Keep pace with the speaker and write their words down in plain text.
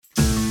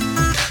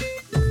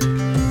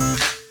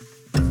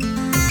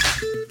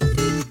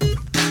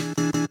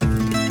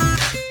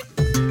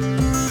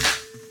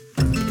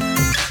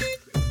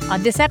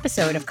on this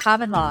episode of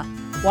Common Law,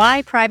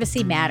 Why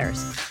Privacy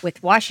Matters,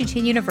 with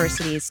Washington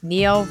University's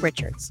Neil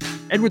Richards.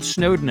 Edward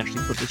Snowden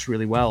actually put this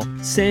really well.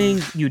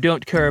 Saying you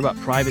don't care about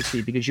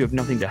privacy because you have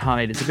nothing to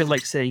hide is a bit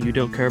like saying you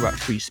don't care about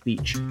free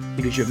speech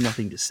because you have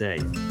nothing to say.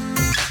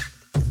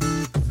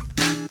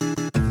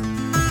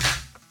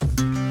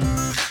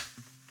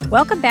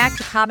 Welcome back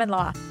to Common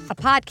Law, a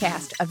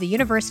podcast of the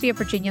University of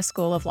Virginia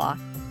School of Law.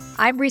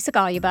 I'm Risa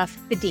Goluboff,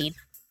 the Dean.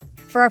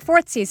 For our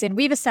fourth season,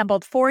 we've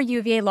assembled 4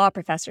 UVA law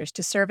professors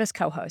to serve as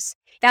co-hosts.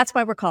 That's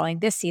why we're calling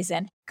this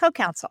season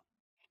Co-Counsel.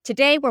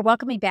 Today, we're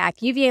welcoming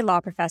back UVA law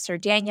professor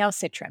Danielle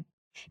Citrin.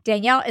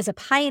 Danielle is a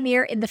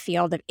pioneer in the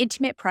field of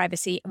intimate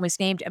privacy and was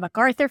named a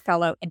MacArthur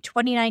Fellow in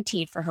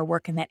 2019 for her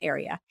work in that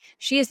area.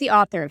 She is the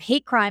author of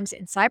Hate Crimes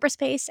in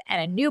Cyberspace and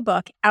a new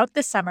book out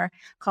this summer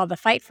called The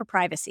Fight for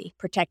Privacy,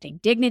 Protecting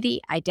Dignity,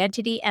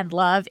 Identity, and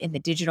Love in the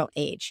Digital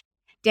Age.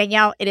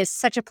 Danielle, it is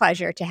such a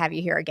pleasure to have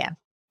you here again.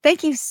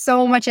 Thank you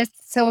so much. It's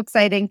so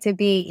exciting to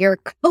be your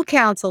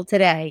co-counsel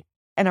today,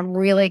 and I'm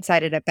really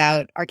excited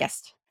about our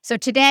guest. So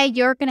today,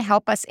 you're going to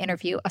help us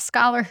interview a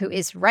scholar who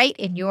is right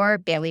in your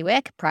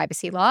bailiwick,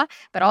 privacy law,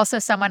 but also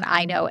someone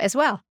I know as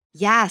well.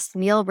 Yes,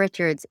 Neil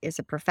Richards is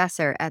a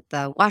professor at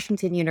the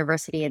Washington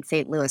University in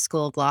St. Louis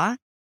School of Law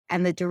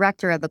and the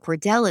director of the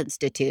Cordell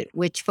Institute,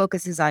 which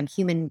focuses on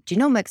human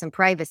genomics and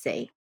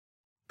privacy.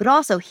 But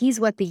also, he's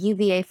what the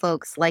UVA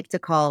folks like to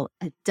call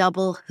a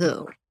double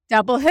who.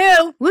 Double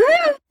who? Woo!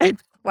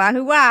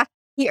 Wahoo wah.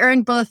 He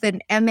earned both an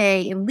MA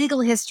in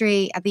legal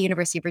history at the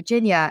University of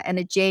Virginia and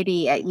a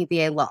JD at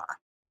UVA Law.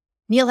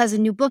 Neil has a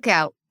new book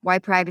out, Why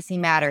Privacy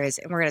Matters,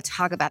 and we're going to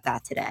talk about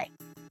that today.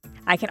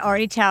 I can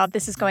already tell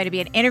this is going to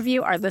be an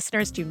interview our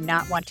listeners do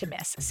not want to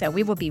miss. So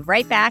we will be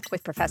right back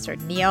with Professor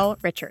Neil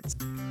Richards.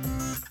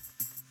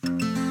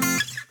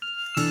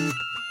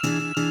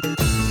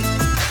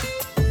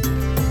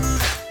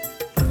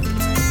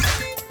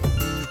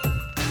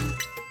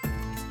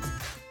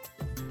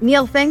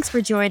 Neil, thanks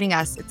for joining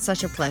us. It's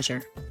such a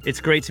pleasure.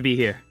 It's great to be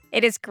here.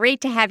 It is great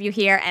to have you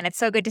here, and it's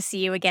so good to see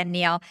you again,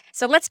 Neil.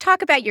 So let's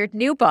talk about your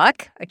new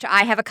book, which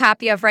I have a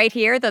copy of right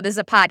here, though this is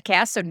a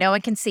podcast, so no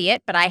one can see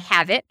it, but I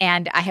have it,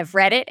 and I have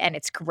read it, and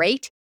it's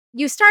great.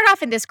 You start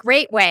off in this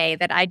great way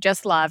that I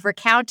just love,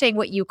 recounting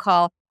what you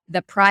call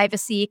the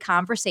privacy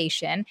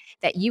conversation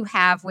that you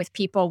have with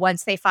people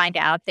once they find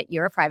out that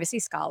you're a privacy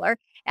scholar.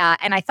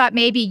 And I thought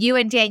maybe you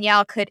and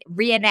Danielle could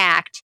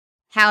reenact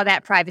how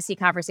that privacy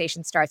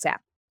conversation starts out.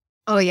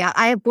 Oh, yeah.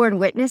 I have borne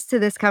witness to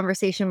this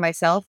conversation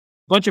myself.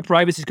 A bunch of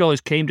privacy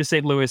scholars came to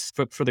St. Louis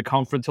for the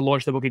conference to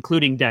launch the book,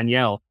 including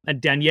Danielle.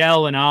 And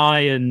Danielle and I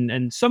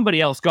and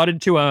somebody else got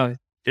into an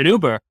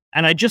Uber.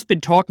 And I'd just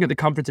been talking at the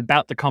conference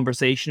about the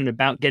conversation and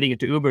about getting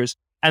into Ubers.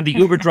 And the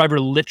Uber driver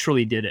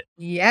literally did it.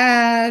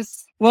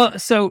 Yes. Well,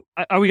 so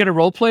are we going to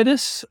role play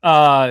this?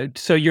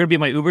 So you're going to be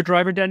my Uber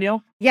driver,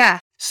 Danielle? Yeah.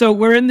 So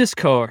we're in this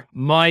car.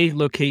 My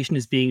location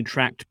is being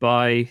tracked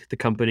by the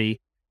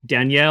company.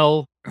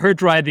 Danielle, her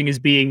driving is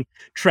being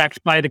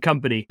tracked by the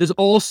company. There's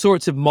all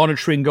sorts of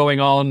monitoring going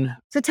on.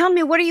 So tell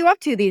me, what are you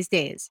up to these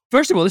days?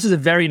 First of all, this is a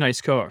very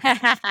nice car.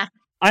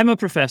 I'm a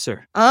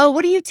professor. Oh,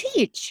 what do you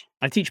teach?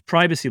 I teach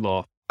privacy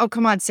law. Oh,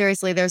 come on.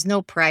 Seriously, there's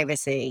no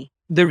privacy.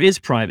 There is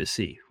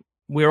privacy.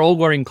 We're all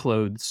wearing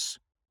clothes.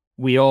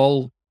 We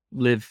all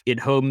live in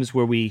homes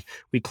where we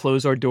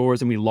close our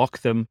doors and we lock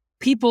them.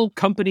 People,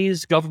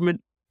 companies,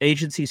 government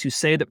agencies who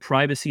say that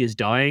privacy is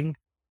dying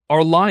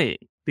are lying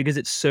because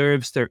it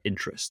serves their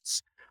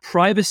interests.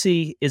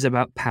 Privacy is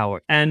about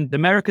power. And the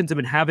Americans have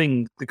been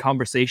having the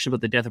conversation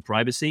about the death of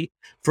privacy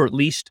for at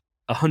least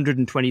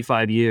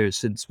 125 years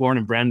since Warren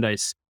and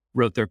Brandeis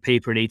wrote their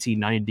paper in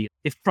 1890.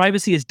 If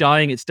privacy is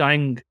dying, it's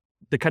dying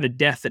the kind of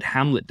death that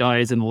Hamlet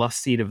dies in the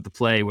last scene of the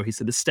play where he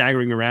sort of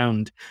staggering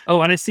around.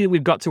 Oh, and I see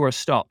we've got to our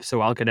stop,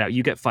 so I'll get out.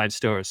 You get 5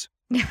 stars.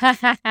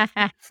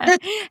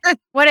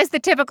 What is the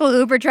typical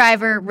Uber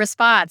driver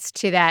response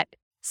to that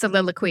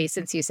soliloquy,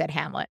 since you said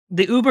Hamlet?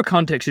 The Uber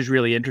context is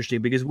really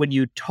interesting because when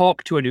you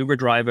talk to an Uber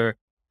driver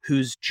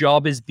whose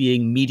job is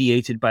being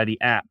mediated by the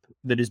app,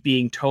 that is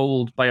being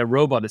told by a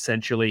robot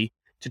essentially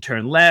to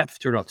turn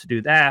left or not to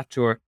do that,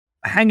 or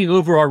hanging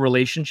over our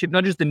relationship,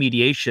 not just the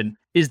mediation,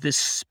 is this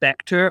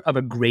specter of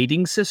a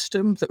grading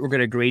system that we're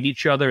going to grade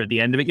each other at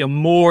the end of it.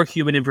 More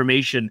human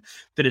information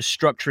that is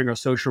structuring our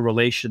social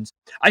relations.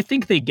 I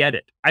think they get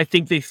it. I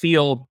think they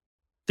feel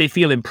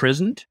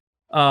imprisoned.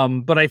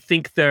 But I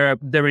think they're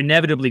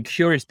inevitably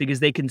curious because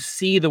they can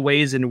see the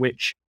ways in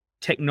which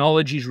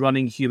technologies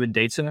running human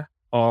data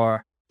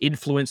are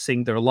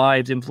influencing their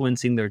lives,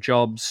 influencing their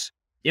jobs,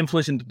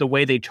 influencing the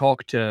way they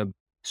talk to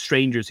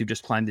strangers who've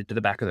just climbed into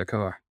the back of their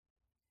car.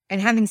 And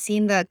having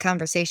seen the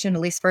conversation,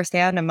 at least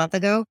firsthand a month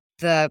ago,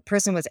 the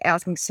person was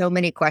asking so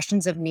many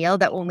questions of Neil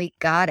that when we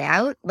got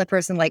out, the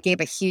person gave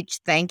a huge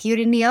thank you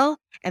to Neil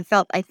and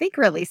felt, I think,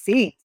 really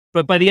seen.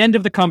 But by the end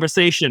of the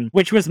conversation,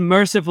 which was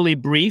mercifully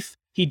brief,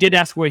 he did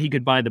ask where he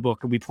could buy the book,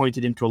 and we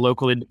pointed him to a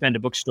local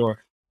independent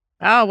bookstore.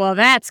 Oh, well,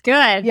 that's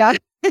good. Yeah.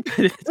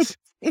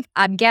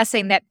 I'm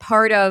guessing that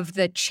part of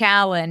the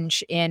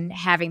challenge in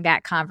having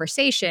that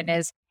conversation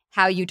is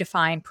how you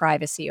define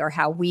privacy or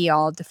how we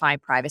all define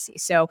privacy.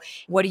 So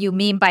what do you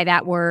mean by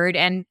that word?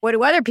 And what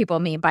do other people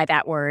mean by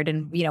that word?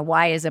 And,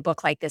 why is a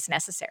book like this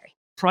necessary?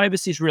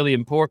 Privacy is really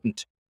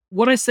important.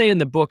 What I say in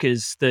the book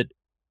is that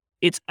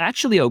it's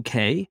actually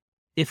okay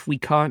if we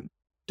can't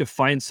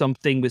define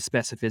something with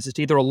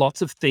specificity. There are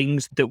lots of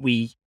things that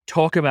we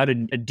talk about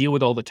and deal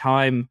with all the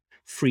time: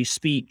 free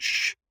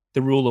speech,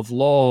 the rule of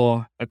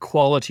law,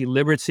 equality,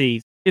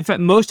 liberty. In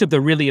fact, most of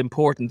the really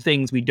important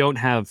things, we don't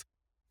have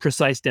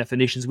precise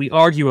definitions. We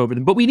argue over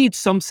them, but we need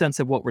some sense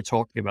of what we're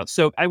talking about.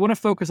 So I want to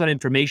focus on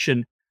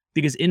information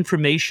because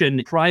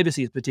information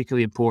privacy is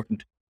particularly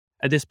important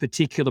at this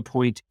particular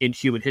point in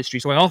human history.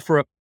 So I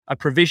offer a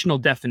provisional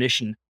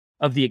definition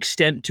of the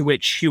extent to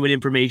which human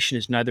information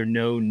is neither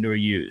known nor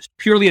used.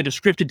 Purely a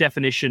descriptive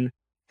definition: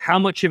 how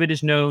much of it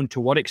is known, to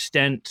what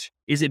extent,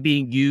 is it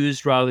being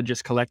used rather than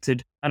just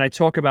collected? And I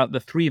talk about the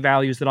three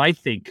values that I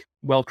think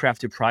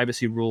well-crafted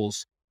privacy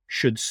rules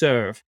should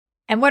serve.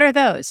 And what are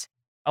those?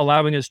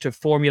 Allowing us to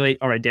formulate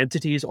our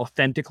identities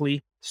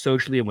authentically,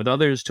 socially, and with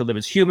others, to live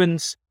as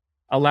humans,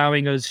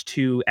 allowing us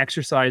to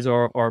exercise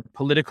our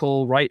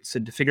political rights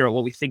and to figure out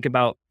what we think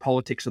about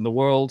politics in the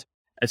world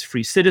as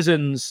free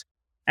citizens,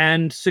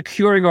 and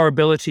securing our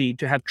ability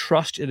to have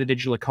trust in the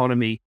digital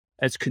economy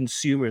as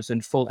consumers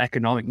and full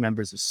economic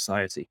members of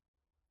society.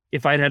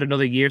 If I'd had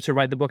another year to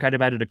write the book, I'd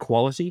have added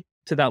equality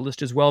to that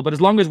list as well. But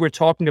as long as we're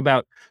talking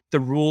about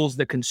the rules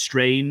that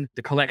constrain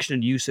the collection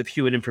and use of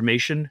human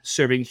information,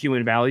 serving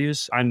human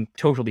values, I'm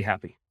totally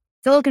happy.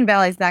 Silicon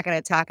Valley is not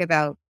going to talk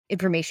about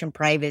information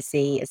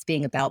privacy as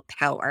being about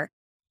power.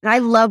 And I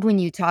love when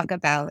you talk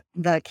about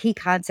the key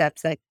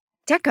concepts that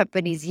tech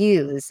companies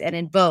use and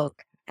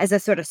invoke as a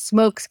sort of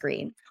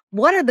smokescreen.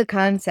 What are the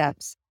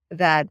concepts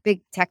that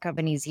big tech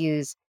companies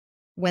use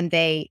when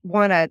they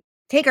want to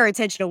take our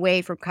attention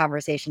away from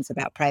conversations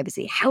about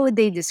privacy? How would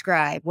they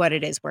describe what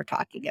it is we're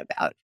talking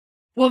about?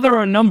 Well, there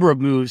are a number of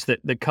moves that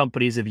the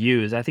companies have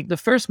used. I think the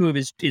first move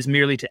is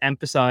merely to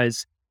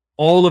emphasize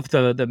all of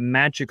the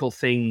magical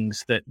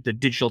things that the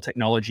digital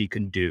technology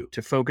can do,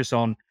 to focus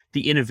on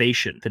the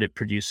innovation that it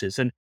produces.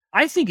 And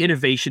I think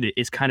innovation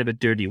is kind of a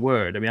dirty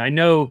word. I mean, I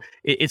know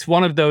it's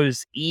one of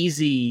those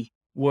easy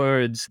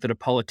words that a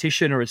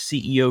politician or a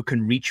CEO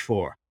can reach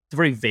for. It's a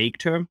very vague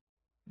term.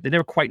 They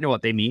never quite know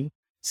what they mean.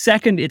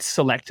 Second, it's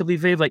selectively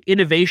vague. Like,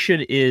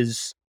 innovation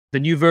is the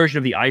new version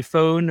of the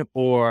iPhone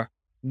or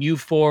new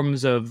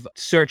forms of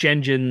search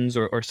engines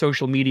or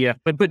social media,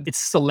 but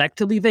it's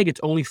selectively vague. It's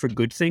only for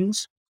good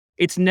things.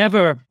 It's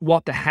never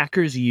what the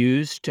hackers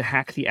used to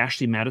hack the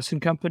Ashley Madison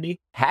company.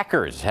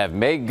 Hackers have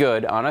made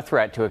good on a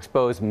threat to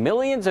expose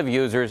millions of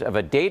users of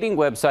a dating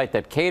website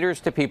that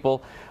caters to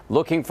people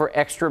looking for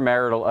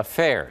extramarital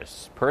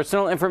affairs.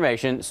 Personal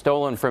information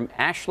stolen from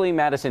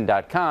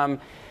ashleymadison.com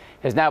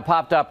has now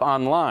popped up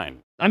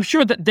online. I'm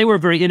sure that they were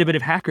very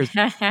innovative hackers.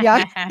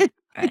 Yeah.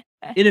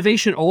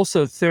 Innovation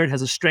also, third,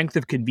 has a strength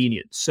of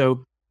convenience.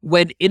 So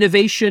when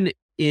innovation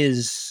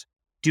is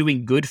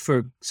doing good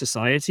for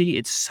society,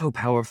 it's so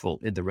powerful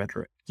in the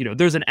rhetoric.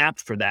 There's an app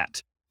for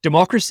that.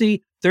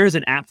 Democracy, there's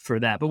an app for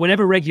that. But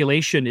whenever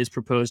regulation is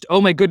proposed,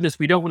 oh my goodness,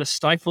 we don't want to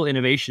stifle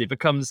innovation. It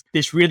becomes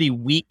this really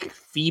weak,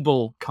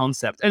 feeble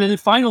concept. And then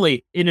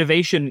finally,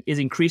 innovation is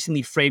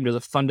increasingly framed as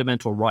a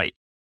fundamental right.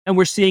 And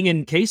we're seeing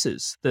in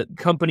cases that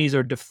companies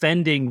are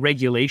defending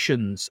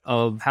regulations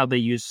of how they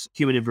use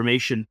human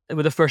information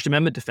with a First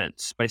Amendment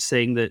defense by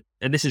saying that,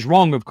 and this is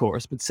wrong, of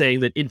course, but saying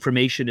that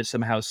information is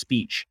somehow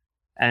speech,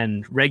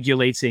 and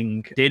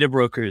regulating data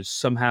brokers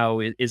somehow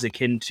is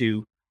akin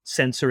to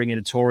censoring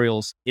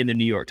editorials in the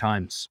New York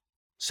Times.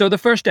 So the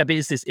first step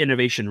is this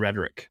innovation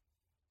rhetoric.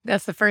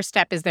 That's the first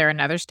step. Is there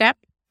another step?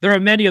 There are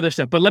many other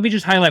steps, but let me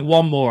just highlight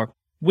one more,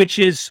 which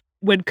is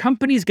when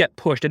companies get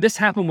pushed, and this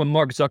happened when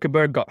Mark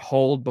Zuckerberg got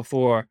hauled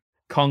before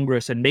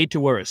Congress and made to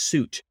wear a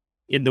suit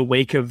in the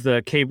wake of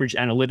the Cambridge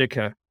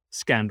Analytica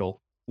scandal,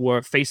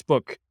 where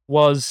Facebook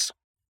was,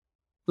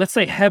 let's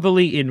say,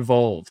 heavily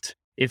involved,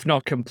 if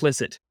not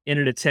complicit, in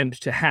an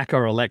attempt to hack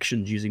our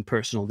elections using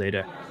personal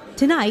data.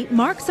 Tonight,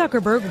 Mark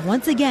Zuckerberg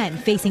once again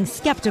facing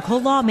skeptical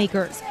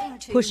lawmakers,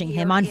 pushing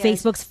him on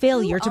Facebook's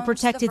failure to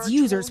protect its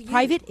users'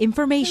 private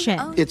information.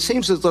 It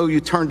seems as though you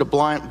turned a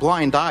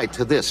blind eye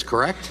to this,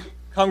 correct?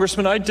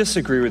 Congressman, I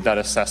disagree with that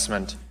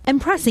assessment.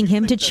 And pressing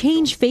him to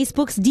change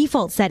Facebook's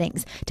default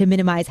settings to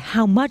minimize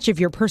how much of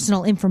your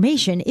personal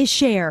information is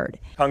shared.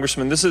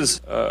 Congressman, this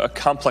is a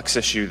complex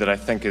issue that I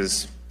think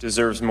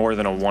deserves more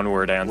than a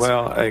one-word answer.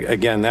 Well,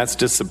 again, that's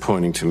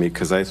disappointing to me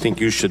because I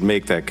think you should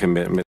make that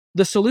commitment.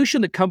 The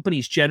solution that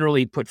companies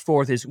generally put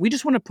forth is we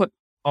just want to put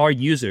our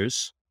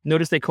users,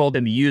 notice they call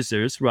them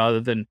users rather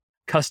than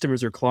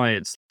customers or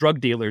clients. Drug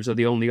dealers are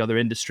the only other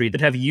industry that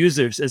have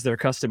users as their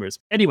customers.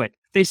 Anyway,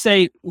 they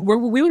say we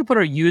want to put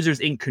our users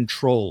in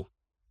control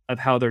of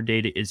how their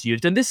data is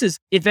used. And this is,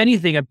 if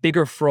anything, a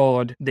bigger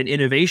fraud than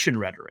innovation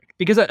rhetoric.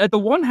 Because at the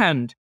one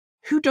hand,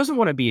 who doesn't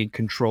want to be in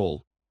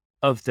control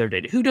of their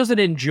data? Who doesn't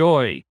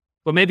enjoy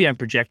Well, maybe I'm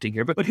projecting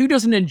here, but who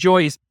doesn't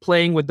enjoy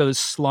playing with those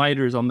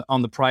sliders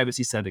on the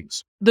privacy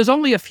settings? There's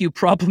only a few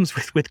problems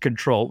with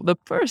control. The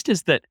first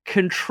is that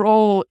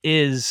control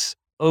is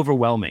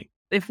overwhelming.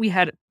 If we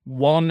had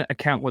one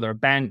account with our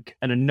bank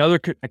and another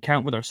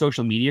account with our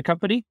social media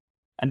company,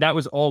 and that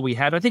was all we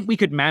had, I think we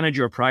could manage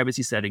your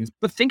privacy settings.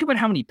 But think about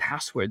how many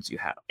passwords you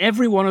have.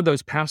 Every one of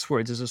those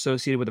passwords is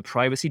associated with a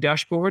privacy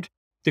dashboard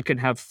that can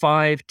have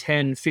 5,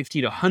 10,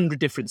 50 to 100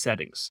 different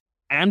settings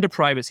and a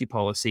privacy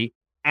policy,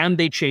 and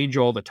they change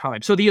all the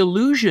time. So the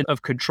illusion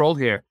of control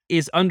here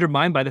is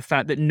undermined by the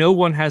fact that no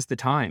one has the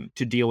time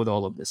to deal with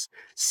all of this.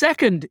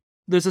 Second,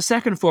 there's a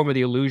second form of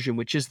the illusion,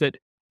 which is that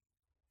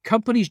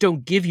companies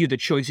don't give you the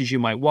choices you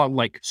might want,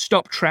 like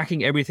stop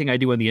tracking everything I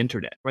do on the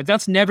internet, right?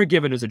 That's never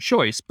given as a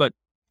choice, but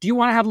do you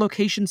want to have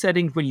location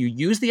settings when you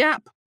use the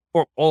app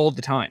or all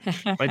the time?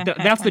 Right?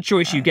 That's the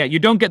choice you get. You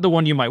don't get the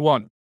one you might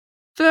want.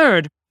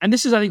 Third, and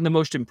this is, I think, the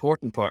most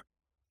important part,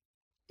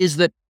 is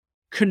that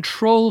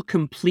control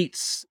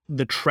completes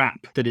the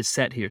trap that is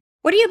set here.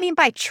 What do you mean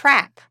by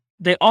trap?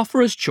 They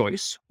offer us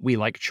choice. We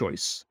like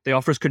choice. They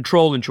offer us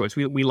control and choice.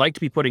 We like to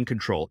be put in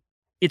control.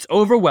 It's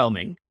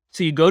overwhelming.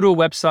 So you go to a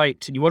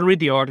website and you want to read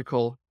the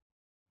article.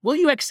 Will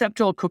you accept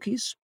all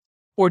cookies?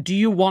 Or do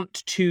you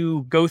want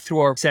to go through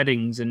our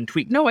settings and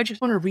tweak? No, I just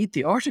want to read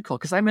the article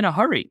because I'm in a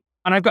hurry.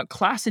 And I've got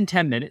class in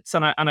 10 minutes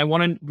and I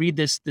want to read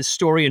this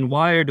story in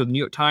Wired or the New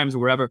York Times or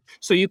wherever.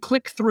 So you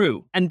click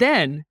through and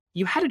then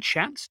you had a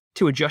chance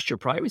to adjust your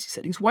privacy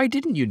settings. Why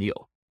didn't you,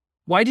 Neil?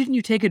 Why didn't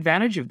you take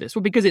advantage of this?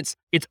 Well, because it's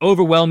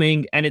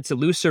overwhelming and it's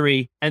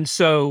illusory. And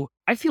so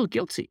I feel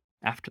guilty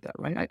after that,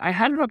 right? I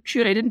had an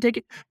opportunity. I didn't take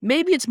it.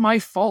 Maybe it's my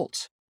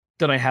fault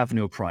that I have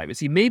no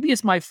privacy. Maybe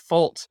it's my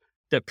fault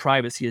that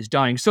privacy is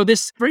dying. So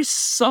this very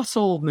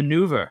subtle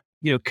maneuver,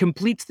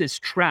 completes this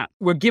trap.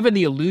 We're given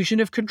the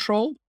illusion of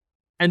control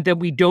and then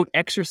we don't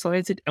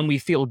exercise it and we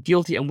feel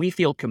guilty and we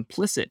feel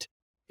complicit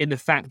in the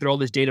fact that all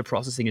this data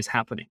processing is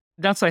happening.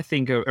 That's, I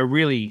think, a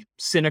really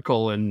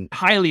cynical and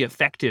highly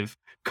effective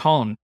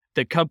con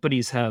that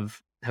companies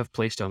have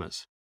placed on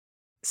us.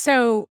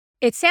 So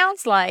it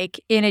sounds like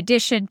in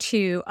addition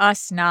to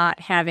us not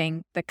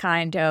having the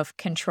kind of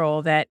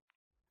control that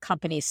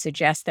companies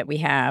suggest that we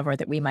have or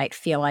that we might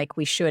feel like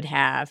we should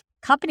have,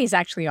 companies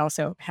actually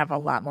also have a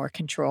lot more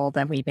control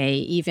than we may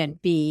even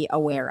be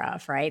aware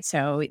of, right?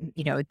 So,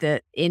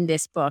 in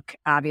this book,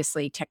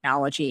 obviously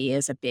technology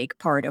is a big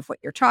part of what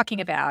you're talking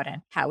about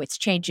and how it's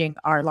changing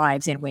our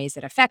lives in ways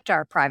that affect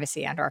our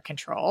privacy and our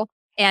control.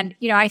 And,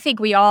 I think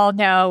we all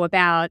know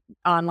about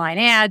online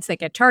ads that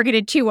get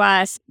targeted to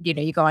us.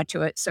 You go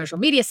onto a social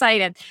media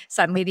site and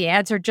suddenly the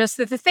ads are just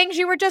the things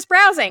you were just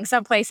browsing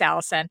someplace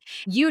else. And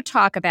you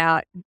talk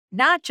about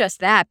not just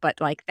that, but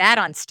like that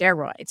on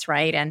steroids,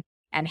 right?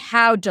 And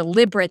how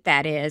deliberate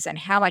that is and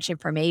how much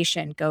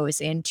information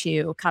goes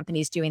into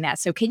companies doing that.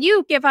 So can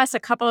you give us a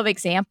couple of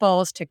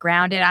examples to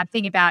ground it? I'm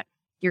thinking about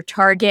your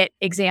Target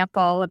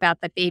example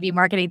about the baby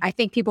marketing. I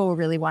think people will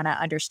really want to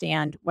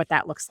understand what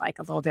that looks like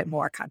a little bit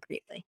more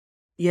concretely.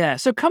 Yeah,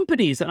 so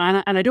companies, and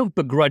I don't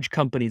begrudge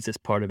companies this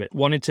part of it,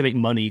 wanted to make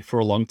money for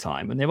a long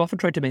time, and they've often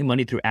tried to make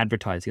money through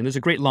advertising. And there's a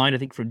great line, I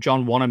think, from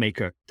John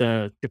Wanamaker,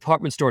 the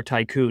department store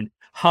tycoon.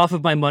 Half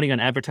of my money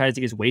on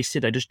advertising is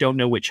wasted. I just don't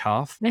know which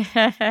half.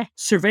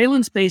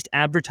 Surveillance-based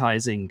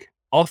advertising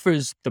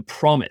offers the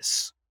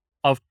promise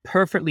of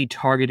perfectly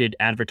targeted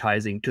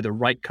advertising to the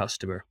right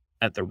customer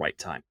at the right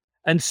time.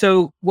 And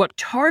so what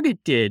Target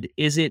did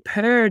is it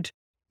paired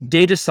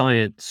data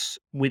science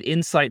with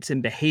insights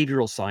in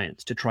behavioral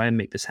science to try and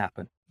make this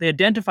happen. They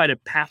identified a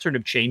pattern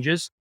of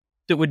changes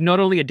that would not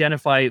only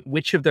identify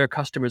which of their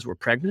customers were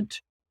pregnant,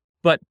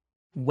 but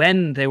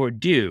when they were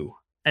due,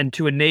 and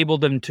to enable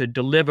them to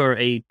deliver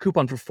a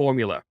coupon for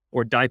formula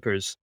or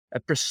diapers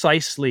at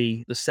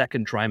precisely the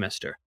second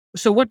trimester.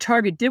 So what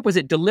Target did was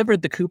it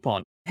delivered the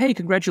coupon. Hey,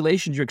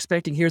 congratulations, you're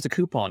expecting, here's a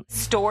coupon.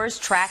 Stores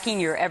tracking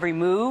your every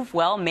move,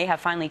 may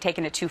have finally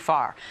taken it too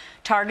far.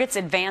 Target's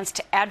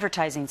advanced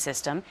advertising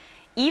system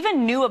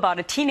even knew about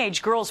a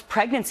teenage girl's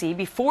pregnancy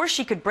before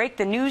she could break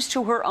the news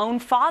to her own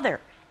father.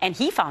 And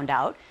he found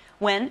out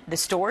when the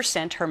store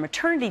sent her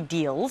maternity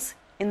deals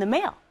in the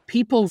mail.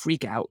 People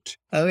freak out.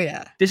 Oh,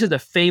 yeah. This is a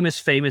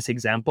famous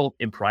example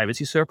in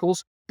privacy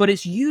circles, but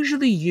it's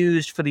usually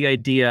used for the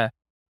idea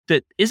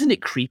that, isn't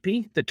it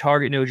creepy that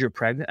Target knows you're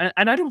pregnant?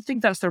 And I don't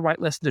think that's the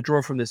right lesson to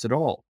draw from this at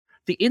all.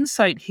 The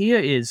insight here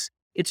is,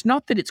 it's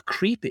not that it's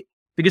creepy,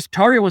 because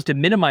Target wants to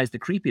minimize the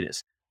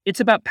creepiness. It's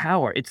about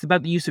power. It's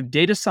about the use of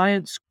data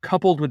science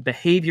coupled with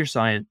behavior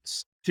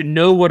science to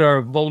know what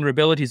our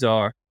vulnerabilities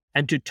are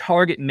and to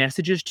target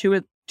messages to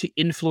it to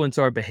influence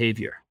our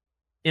behavior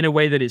in a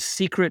way that is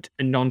secret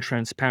and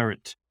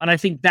non-transparent. And I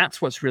think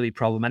that's what's really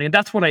problematic. And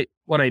that's what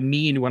I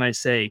mean when I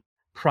say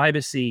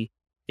privacy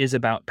is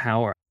about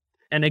power.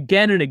 And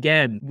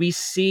again, we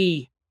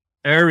see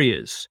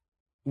areas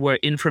where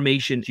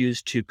information is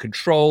used to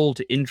control,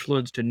 to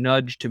influence, to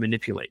nudge, to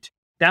manipulate.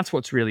 That's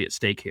what's really at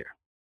stake here.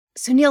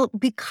 So Neil,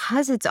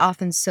 because it's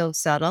often so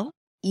subtle,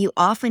 you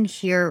often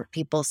hear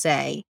people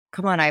say,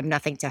 come on, I have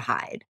nothing to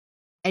hide.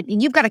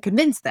 And you've got to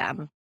convince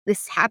them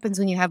this happens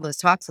when you have those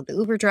talks with the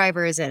Uber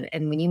drivers and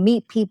when you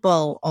meet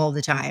people all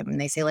the time and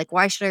they say, like,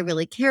 why should I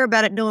really care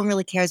about it? No one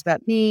really cares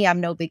about me. I'm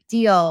no big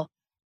deal.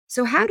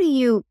 So how do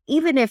you,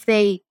 even if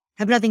they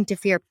have nothing to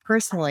fear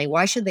personally,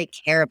 why should they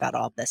care about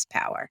all this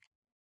power?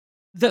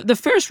 The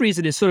first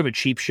reason is sort of a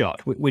cheap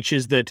shot, which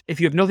is that if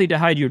you have nothing to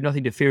hide, you have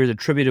nothing to fear is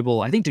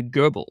attributable, I think, to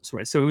Goebbels,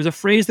 right? So it was a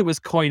phrase that was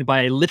coined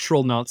by a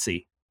literal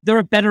Nazi. There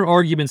are better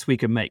arguments we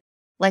can make.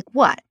 Like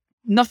what?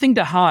 Nothing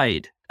to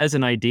hide as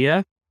an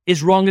idea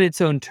is wrong in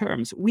its own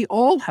terms. We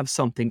all have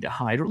something to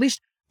hide, or at least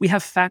we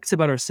have facts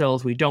about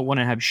ourselves we don't want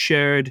to have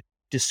shared,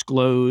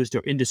 disclosed, or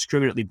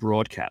indiscriminately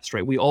broadcast,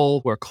 right? We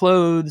all wear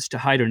clothes to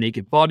hide our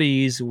naked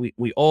bodies.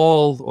 We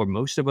all, or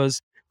most of us,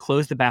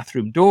 close the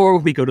bathroom door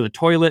when we go to the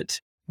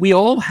toilet. We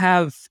all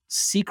have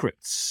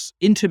secrets,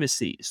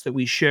 intimacies that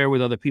we share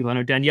with other people. I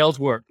know Danielle's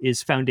work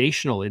is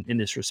foundational in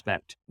this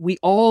respect. We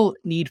all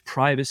need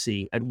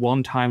privacy at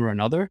one time or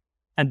another,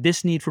 and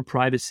this need for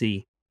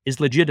privacy is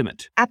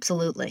legitimate.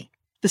 Absolutely.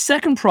 The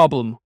second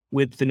problem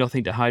with the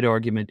nothing to hide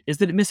argument is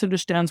that it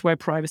misunderstands why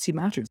privacy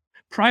matters.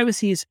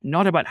 Privacy is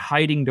not about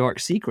hiding dark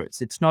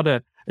secrets. It's not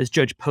as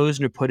Judge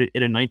Posner put it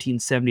in a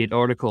 1978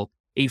 article,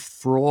 a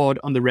fraud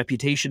on the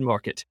reputation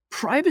market.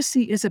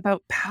 Privacy is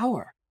about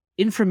power.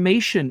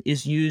 Information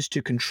is used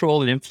to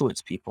control and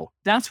influence people.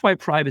 That's why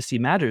privacy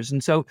matters.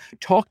 And so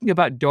talking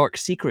about dark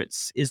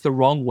secrets is the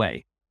wrong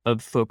way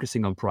of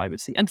focusing on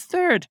privacy. And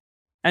third,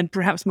 and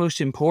perhaps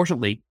most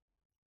importantly,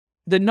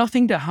 the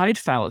nothing to hide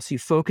fallacy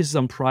focuses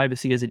on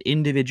privacy as an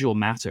individual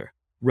matter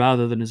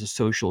rather than as a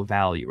social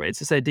value, right? It's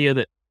this idea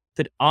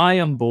that I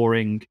am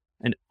boring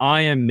and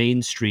I am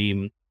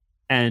mainstream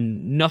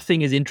and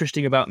nothing is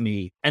interesting about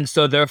me. And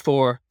so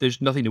therefore, there's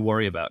nothing to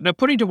worry about. Now,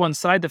 putting to one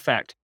side the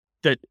fact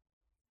that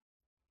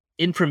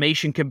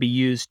information can be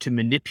used to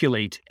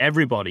manipulate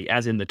everybody,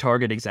 as in the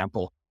Target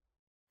example,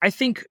 I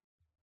think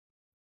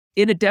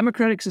in a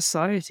democratic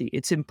society,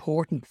 it's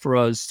important for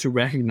us to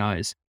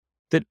recognize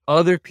that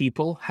other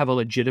people have a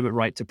legitimate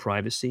right to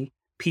privacy.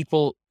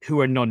 People who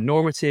are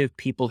non-normative,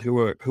 people who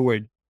are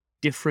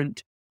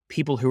different,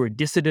 people who are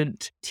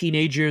dissident,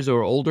 teenagers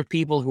or older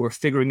people who are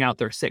figuring out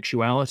their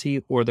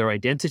sexuality or their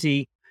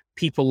identity,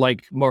 people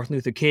like Martin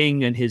Luther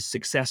King and his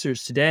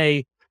successors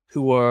today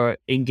who are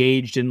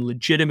engaged in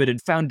legitimate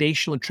and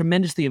foundational and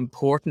tremendously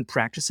important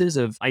practices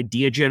of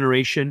idea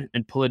generation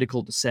and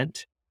political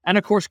dissent. And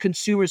of course,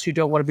 consumers who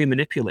don't want to be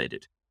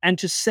manipulated. And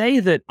to say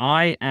that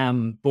I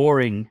am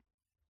boring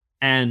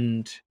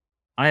and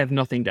I have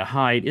nothing to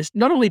hide is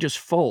not only just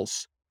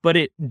false, but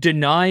it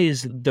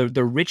denies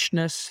the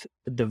richness,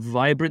 the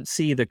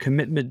vibrancy, the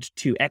commitment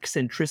to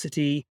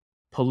eccentricity,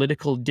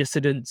 political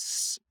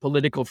dissidence,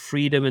 political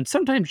freedom, and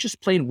sometimes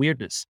just plain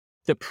weirdness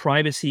that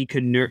privacy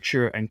can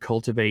nurture and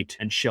cultivate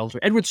and shelter.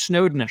 Edward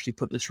Snowden actually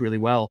put this really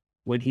well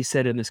when he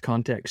said in this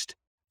context,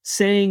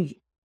 saying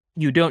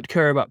you don't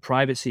care about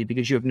privacy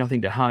because you have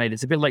nothing to hide.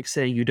 It's a bit like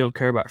saying you don't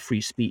care about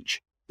free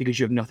speech because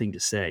you have nothing to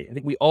say. I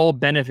think we all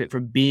benefit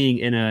from being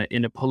in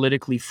a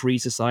politically free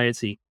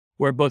society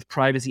where both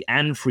privacy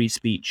and free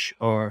speech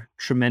are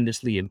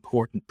tremendously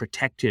important,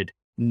 protected,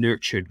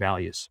 nurtured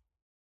values.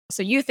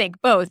 So you think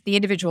both the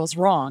individual's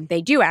wrong.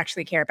 They do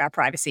actually care about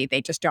privacy.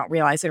 They just don't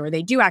realize it, or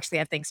they do actually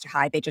have things to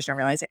hide. They just don't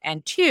realize it.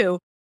 And two,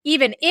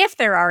 even if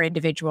there are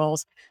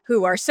individuals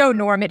who are so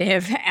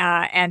normative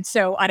and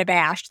so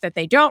unabashed that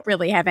they don't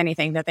really have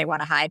anything that they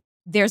want to hide,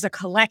 there's a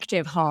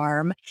collective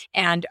harm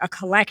and a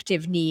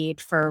collective need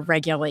for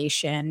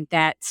regulation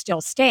that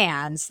still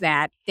stands,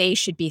 that they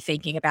should be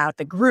thinking about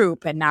the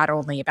group and not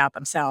only about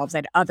themselves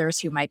and others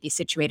who might be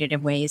situated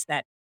in ways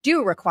that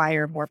do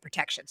require more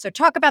protection. So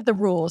talk about the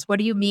rules. What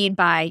do you mean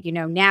by,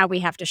 now we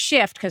have to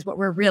shift, because what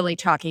we're really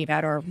talking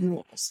about are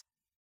rules?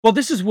 Well,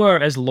 this is where,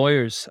 as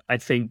lawyers, I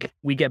think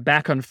we get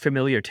back on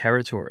familiar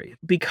territory.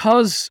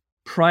 Because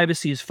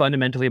privacy is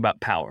fundamentally about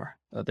power.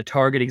 The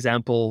Target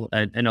example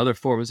and other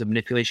forms of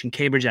manipulation,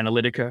 Cambridge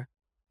Analytica,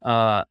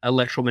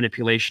 electoral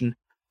manipulation,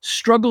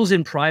 struggles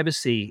in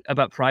privacy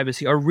about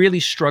privacy are really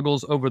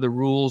struggles over the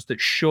rules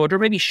that should or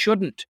maybe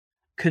shouldn't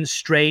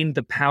constrain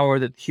the power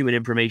that human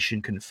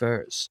information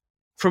confers.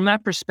 From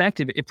that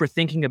perspective, if we're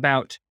thinking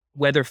about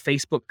whether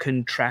Facebook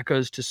can track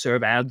us to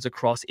serve ads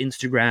across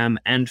Instagram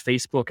and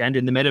Facebook and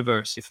in the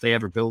metaverse, if they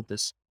ever build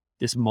this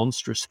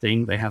monstrous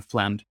thing they have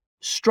planned,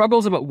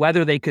 struggles about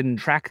whether they can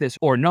track this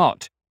or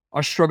not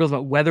are struggles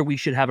about whether we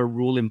should have a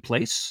rule in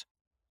place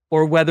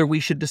or whether we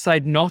should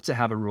decide not to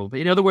have a rule.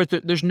 But in other words,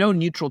 there's no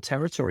neutral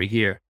territory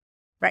here.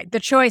 Right. The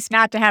choice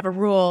not to have a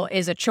rule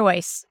is a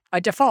choice, a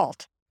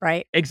default,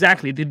 right?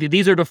 Exactly.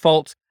 These are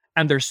defaults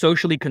and they're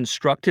socially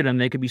constructed and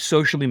they can be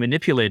socially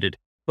manipulated.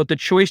 But the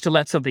choice to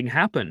let something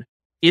happen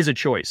is a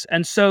choice.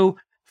 And so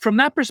from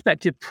that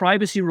perspective,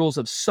 privacy rules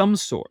of some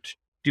sort,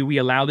 do we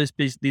allow these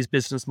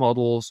business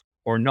models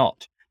or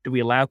not? Do we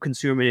allow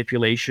consumer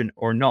manipulation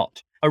or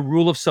not? A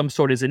rule of some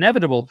sort is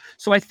inevitable.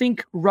 So I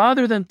think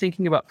rather than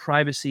thinking about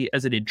privacy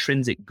as an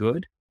intrinsic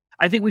good,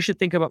 I think we should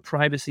think about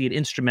privacy in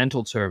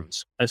instrumental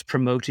terms as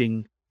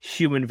promoting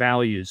human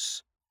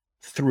values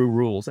through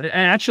rules. And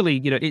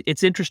actually,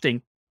 it's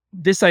interesting.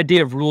 this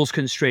idea of rules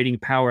constraining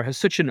power has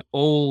such an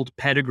old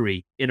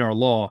pedigree in our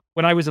law.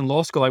 When I was in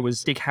law school, I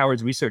was Dick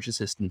Howard's research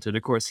assistant. And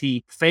of course,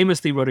 he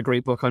famously wrote a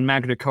great book on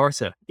Magna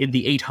Carta in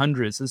the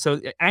 800s. And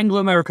so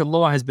Anglo-American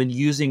law has been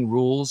using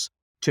rules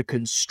to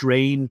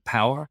constrain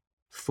power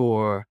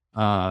for, if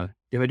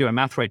I do my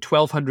math right,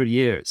 1,200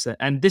 years.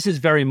 And this is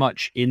very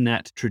much in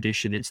that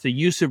tradition. It's the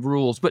use of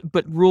rules,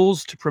 but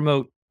rules to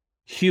promote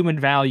human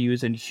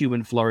values and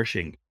human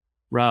flourishing,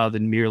 rather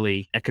than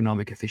merely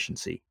economic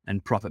efficiency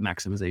and profit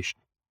maximization.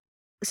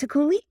 So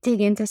can we dig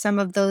into some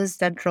of those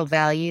central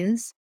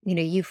values?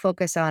 You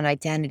focus on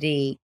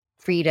identity,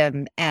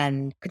 freedom,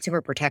 and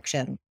consumer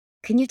protection.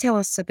 Can you tell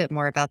us a bit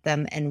more about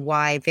them and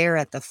why they're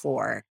at the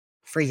fore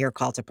for your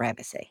call to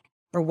privacy,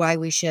 or why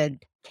we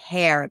should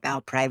care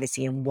about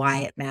privacy and why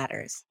it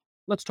matters?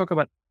 Let's talk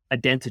about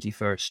identity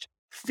first.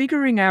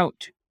 Figuring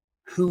out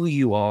who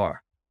you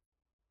are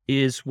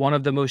is one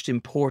of the most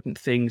important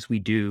things we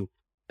do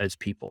as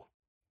people.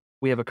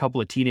 We have a couple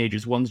of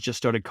teenagers, one's just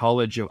started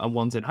college and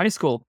one's in high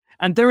school,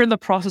 and they're in the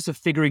process of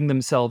figuring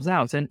themselves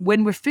out. And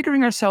when we're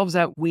figuring ourselves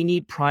out, we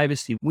need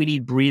privacy. We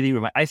need breathing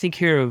room. I think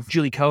here of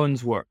Julie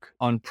Cohen's work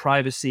on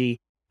privacy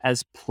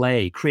as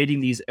play,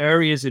 creating these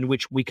areas in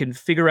which we can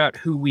figure out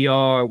who we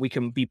are. We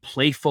can be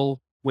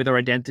playful with our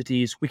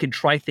identities. We can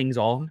try things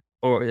on,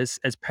 or as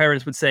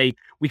parents would say,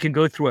 we can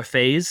go through a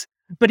phase.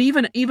 But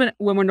even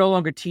when we're no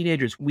longer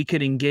teenagers, we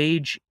can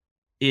engage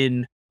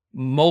in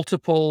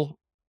multiple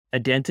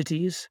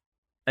identities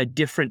at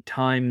different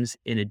times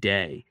in a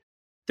day.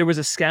 There was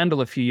a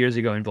scandal a few years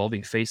ago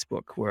involving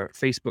Facebook, where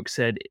Facebook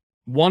said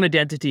one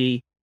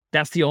identity,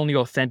 that's the only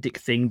authentic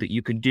thing that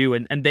you can do.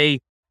 And they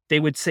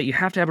would say you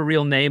have to have a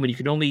real name and you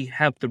can only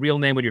have the real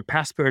name on your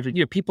passport.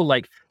 And, people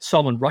like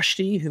Salman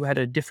Rushdie, who had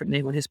a different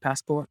name on his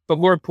passport. But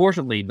more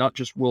importantly, not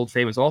just world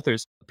famous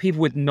authors,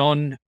 people with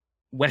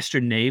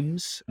non-Western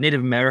names,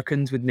 Native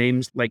Americans with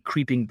names like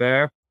Creeping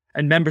Bear,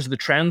 and members of the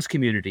trans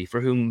community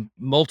for whom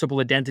multiple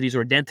identities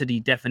or identity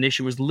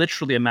definition was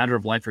literally a matter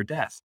of life or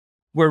death,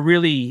 were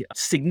really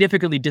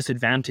significantly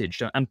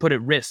disadvantaged and put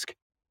at risk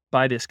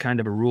by this kind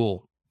of a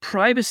rule.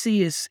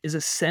 Privacy is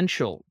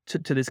essential to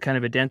this kind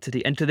of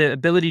identity and to the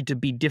ability to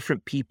be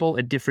different people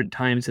at different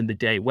times in the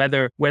day,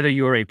 whether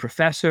you're a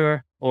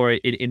professor or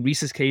in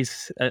Risa's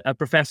case, a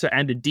professor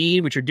and a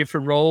dean, which are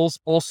different roles,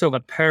 also a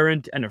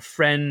parent and a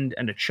friend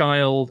and a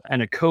child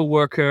and a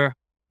coworker,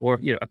 or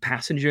a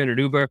passenger in an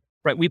Uber.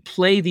 Right, we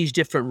play these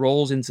different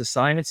roles in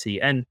society,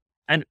 and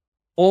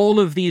all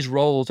of these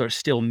roles are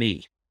still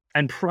me.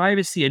 And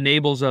privacy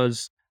enables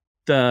us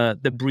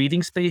the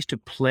breathing space to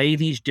play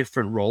these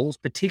different roles,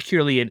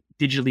 particularly in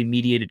digitally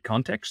mediated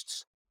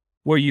contexts,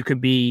 where you can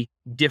be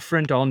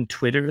different on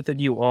Twitter than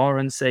you are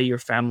on, say, your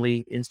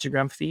family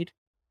Instagram feed.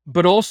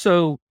 But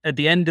also, at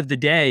the end of the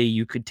day,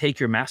 you could take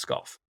your mask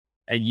off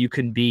and you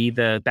can be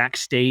the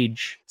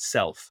backstage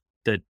self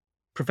that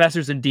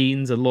professors and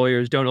deans and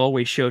lawyers don't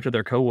always show to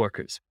their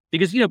coworkers.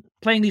 Because,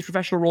 playing these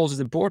professional roles is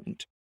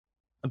important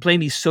and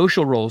playing these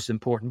social roles is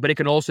important, but it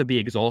can also be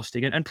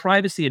exhausting. And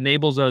privacy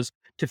enables us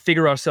to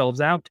figure ourselves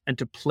out and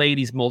to play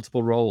these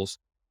multiple roles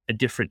at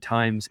different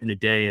times in a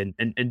day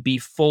and be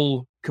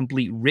full,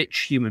 complete,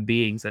 rich human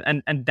beings.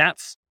 And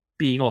that's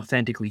being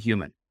authentically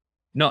human,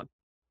 not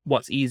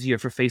what's easier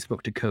for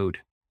Facebook to code.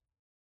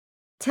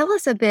 Tell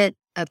us a bit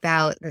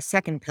about the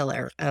second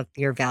pillar of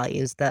your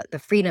values, the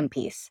freedom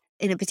piece.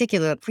 In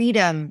particular,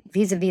 freedom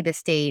vis-a-vis the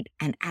state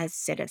and as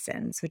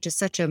citizens, which is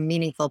such a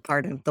meaningful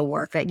part of the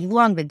work that you've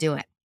long been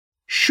doing.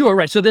 Sure,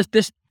 right. So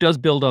this does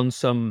build on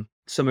some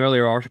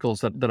earlier articles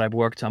that I've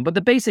worked on. But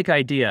the basic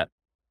idea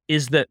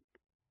is that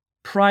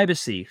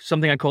privacy,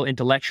 something I call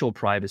intellectual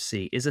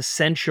privacy, is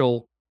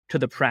essential to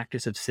the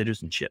practice of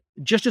citizenship.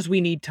 Just as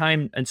we need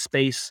time and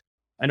space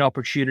and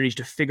opportunities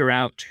to figure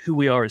out who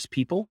we are as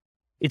people,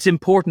 it's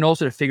important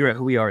also to figure out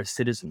who we are as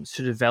citizens,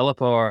 to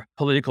develop our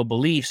political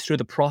beliefs through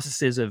the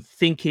processes of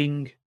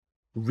thinking,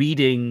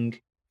 reading,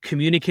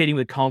 communicating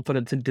with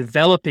confidence, and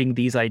developing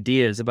these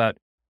ideas about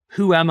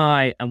who am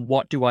I and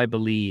what do I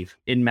believe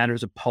in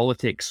matters of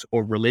politics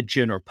or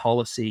religion or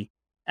policy.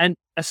 And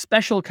a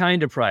special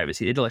kind of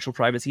privacy, intellectual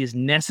privacy, is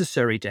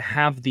necessary to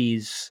have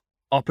these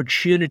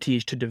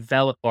opportunities to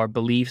develop our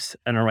beliefs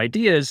and our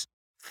ideas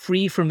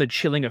free from the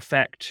chilling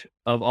effect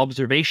of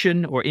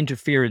observation or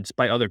interference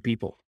by other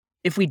people.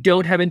 If we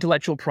don't have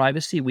intellectual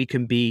privacy, we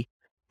can be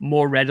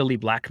more readily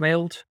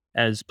blackmailed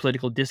as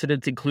political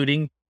dissidents,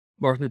 including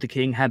Martin Luther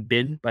King, have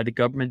been by the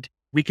government.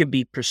 We can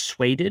be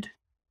persuaded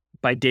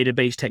by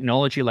database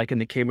technology, like in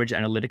the Cambridge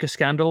Analytica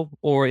scandal,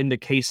 or in the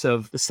case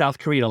of the South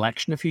Korean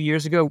election a few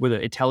years ago, where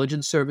the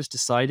intelligence service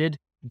decided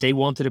they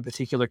wanted a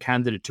particular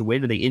candidate to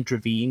win, and they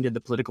intervened in the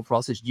political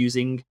process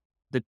using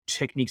the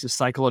techniques of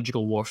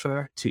psychological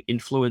warfare to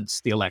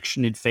influence the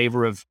election in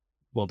favor of,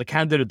 well, the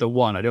candidate that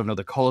won. I don't know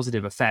the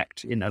causative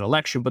effect in that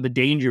election, but the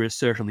danger is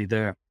certainly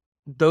there.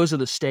 Those are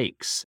the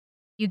stakes.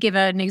 You give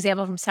an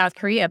example from South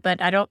Korea,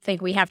 but I don't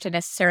think we have to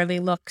necessarily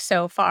look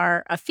so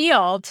far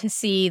afield to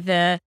see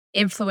the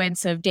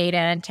influence of data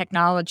and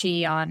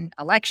technology on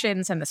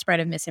elections and the spread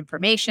of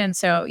misinformation.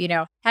 So,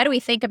 how do we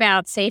think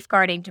about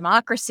safeguarding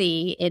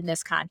democracy in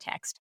this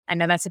context? I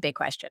know that's a big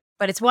question,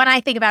 but it's one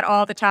I think about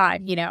all the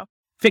time,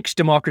 Fix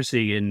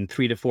democracy in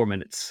 3 to 4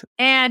 minutes.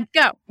 And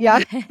go.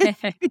 Yeah.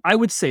 I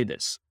would say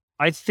this.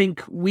 I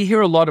think we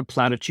hear a lot of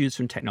platitudes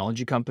from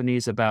technology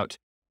companies about,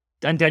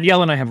 and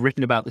Danielle and I have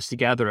written about this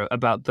together,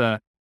 about the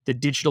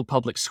digital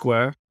public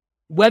square.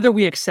 Whether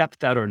we accept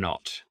that or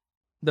not,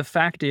 the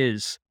fact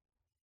is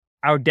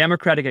our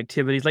democratic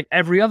activities, like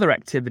every other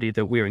activity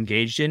that we're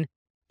engaged in,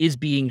 is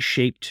being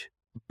shaped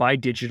by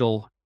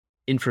digital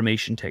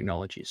information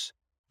technologies.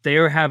 They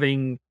are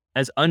having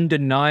as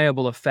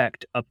undeniable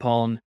effect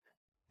upon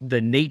the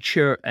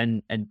nature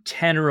and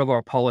tenor of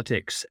our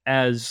politics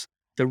as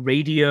the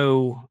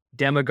radio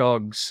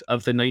demagogues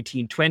of the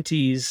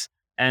 1920s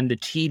and the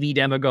TV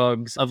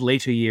demagogues of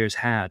later years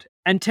had.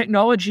 And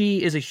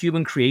technology is a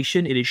human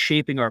creation. It is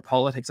shaping our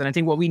politics. And I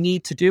think what we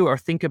need to do are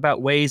think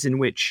about ways in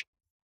which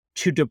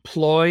to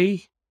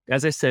deploy,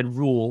 as I said,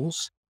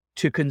 rules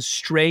to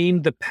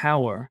constrain the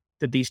power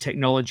that these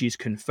technologies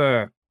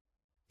confer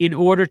in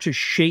order to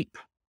shape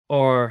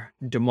our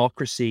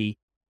democracy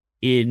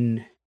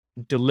in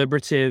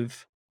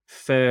deliberative,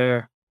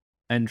 fair,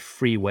 and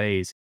free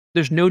ways.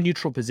 There's no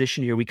neutral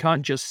position here. We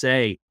can't just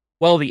say,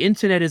 well, the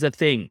internet is a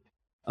thing,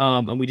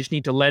 and we just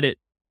need to let it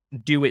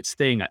do its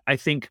thing. I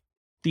think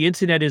the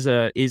internet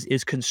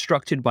is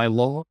constructed by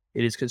law.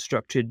 It is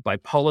constructed by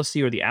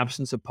policy or the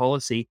absence of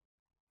policy.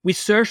 We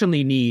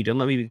certainly need, and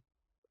let me be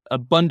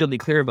abundantly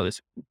clear about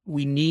this,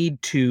 we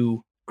need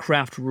to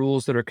craft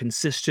rules that are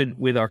consistent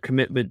with our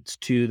commitments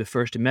to the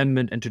First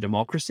Amendment and to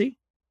democracy.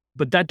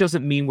 But that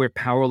doesn't mean we're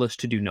powerless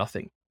to do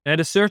nothing. And at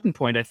a certain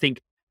point, I think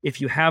if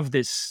you have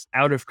this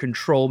out of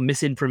control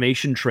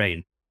misinformation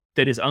train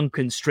that is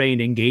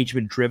unconstrained,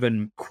 engagement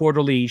driven,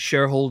 quarterly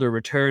shareholder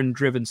return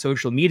driven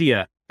social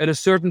media, at a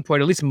certain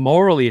point, at least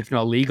morally, if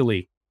not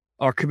legally,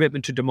 our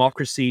commitment to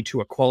democracy,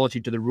 to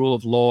equality, to the rule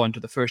of law, and to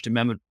the First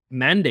Amendment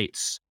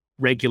mandates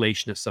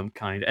regulation of some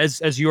kind,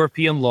 as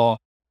European law,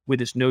 with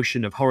this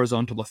notion of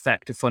horizontal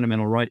effect of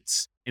fundamental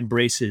rights,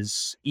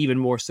 embraces even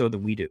more so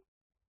than we do.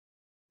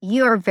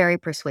 You are very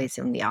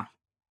persuasive, Leon.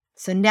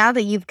 So now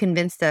that you've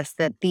convinced us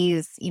that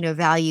these,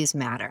 values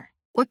matter,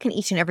 what can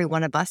each and every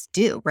one of us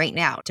do right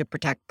now to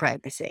protect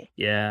privacy?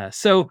 Yeah.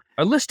 So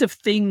a list of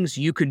things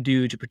you can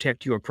do to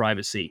protect your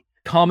privacy.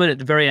 Comment at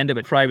the very end of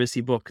a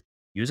privacy book.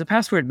 Use a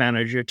password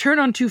manager. Turn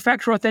on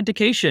two-factor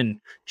authentication.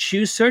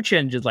 Choose search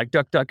engines like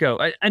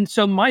DuckDuckGo. And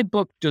so my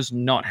book does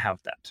not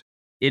have that.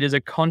 It is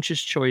a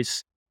conscious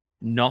choice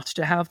not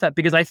to have that,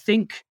 because I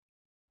think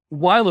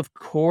while, of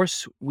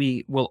course,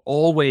 we will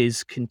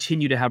always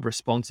continue to have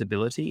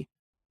responsibility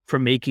for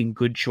making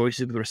good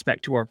choices with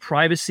respect to our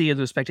privacy and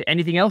with respect to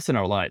anything else in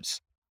our lives,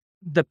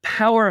 the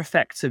power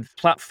effects of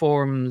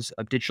platforms,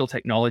 of digital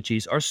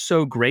technologies are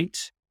so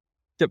great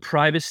that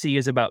privacy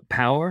is about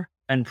power,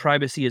 and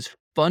privacy is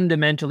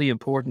fundamentally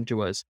important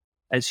to us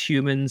as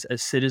humans,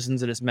 as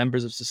citizens, and as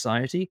members of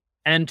society,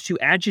 and to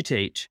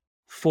agitate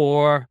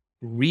for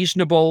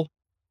reasonable,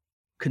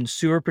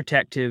 consumer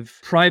protective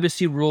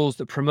privacy rules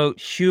that promote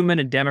human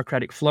and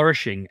democratic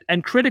flourishing,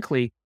 and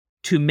critically,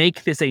 to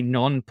make this a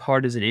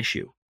nonpartisan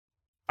issue.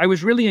 I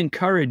was really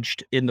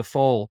encouraged in the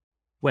fall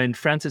when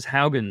Frances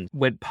Haugen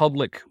went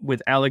public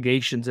with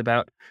allegations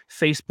about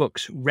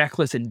Facebook's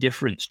reckless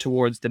indifference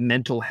towards the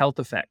mental health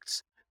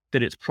effects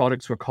that its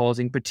products were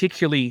causing,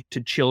 particularly to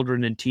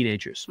children and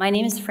teenagers. My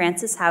name is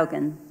Frances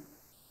Haugen.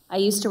 I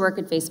used to work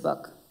at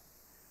Facebook.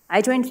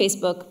 I joined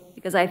Facebook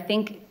because I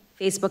think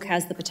Facebook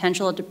has the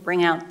potential to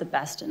bring out the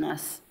best in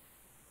us.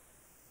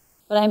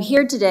 But I'm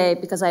here today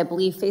because I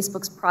believe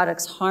Facebook's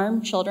products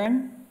harm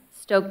children,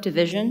 stoke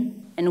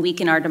division, and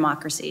weaken our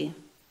democracy.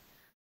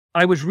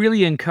 I was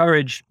really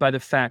encouraged by the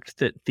fact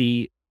that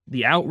the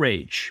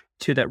outrage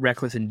to that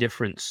reckless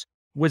indifference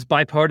was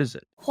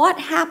bipartisan. What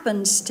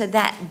happens to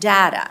that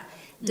data?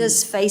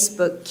 Does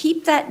Facebook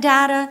keep that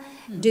data?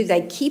 Do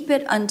they keep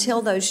it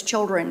until those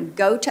children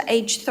go to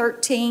age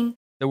 13?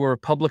 There were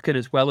Republican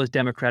as well as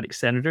Democratic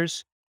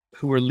senators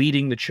who were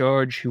leading the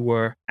charge, who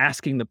were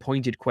asking the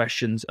pointed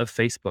questions of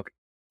Facebook.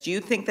 Do you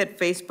think that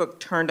Facebook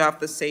turned off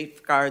the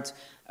safeguards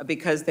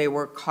because they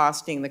were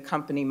costing the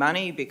company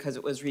money, because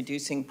it was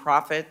reducing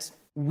profits?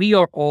 We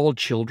are all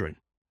children,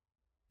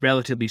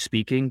 relatively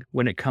speaking,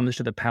 when it comes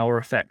to the power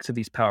effects of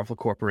these powerful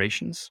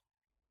corporations.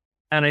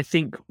 And I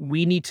think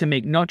we need to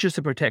make not just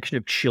the protection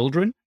of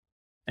children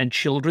and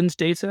children's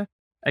data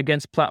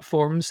against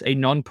platforms a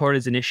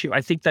nonpartisan issue. I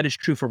think that is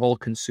true for all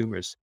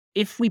consumers.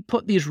 If we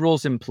put these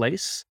rules in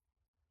place,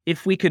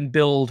 if we can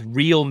build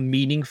real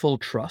meaningful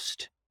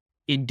trust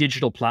in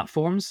digital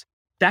platforms,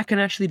 that can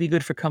actually be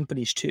good for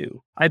companies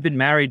too. I've been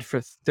married for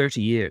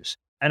 30 years,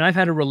 and I've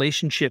had a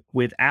relationship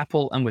with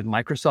Apple and with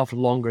Microsoft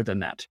longer than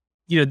that.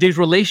 These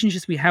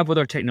relationships we have with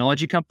our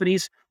technology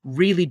companies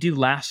really do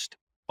last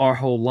our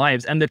whole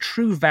lives. And the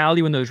true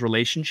value in those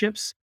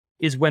relationships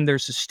is when they're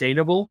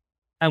sustainable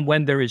and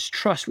when there is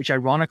trust, which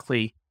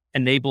ironically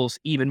enables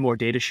even more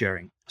data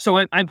sharing. So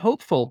I'm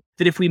hopeful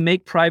that if we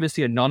make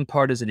privacy a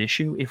nonpartisan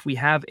issue, if we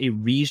have a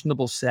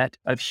reasonable set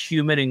of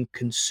human and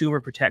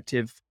consumer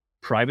protective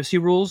privacy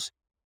rules,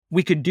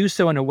 we could do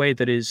so in a way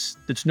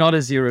that's not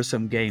a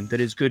zero-sum game, that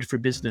is good for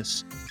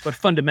business, but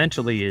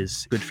fundamentally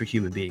is good for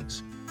human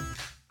beings.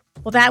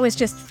 Well, that was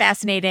just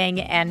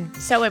fascinating and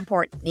so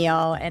important,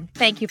 Neil. And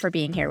thank you for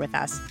being here with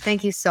us.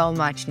 Thank you so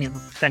much, Neil.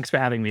 Thanks for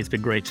having me. It's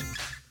been great.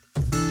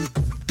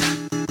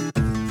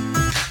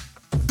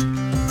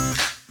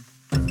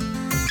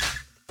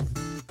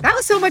 That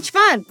was so much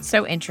fun.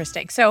 So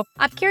interesting. So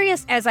I'm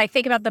curious, as I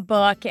think about the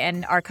book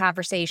and our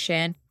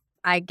conversation,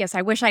 I guess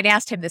I wish I'd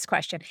asked him this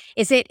question.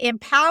 Is it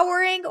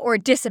empowering or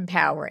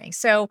disempowering?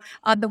 So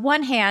on the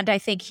one hand, I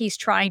think he's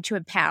trying to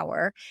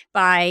empower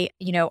by,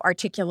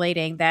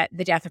 articulating that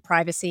the death of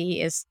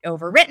privacy is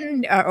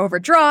overwritten,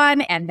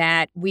 overdrawn, and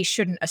that we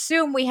shouldn't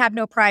assume we have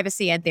no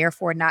privacy and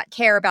therefore not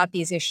care about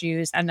these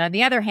issues. And on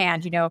the other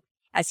hand,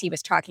 as he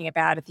was talking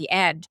about at the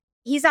end,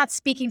 he's not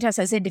speaking to us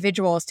as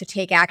individuals to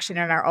take action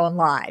in our own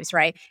lives,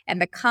 right? And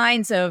the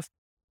kinds of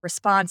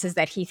responses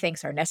that he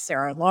thinks are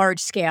necessary are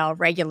large-scale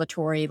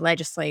regulatory,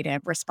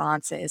 legislative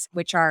responses,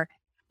 which are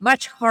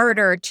much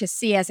harder to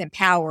see as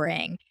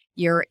empowering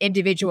your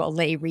individual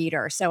lay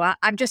reader. So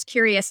I'm just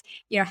curious,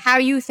 how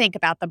you think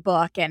about the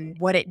book and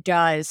what it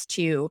does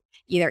to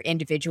either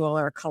individual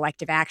or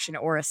collective action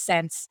or a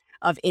sense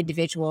of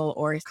individual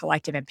or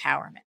collective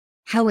empowerment.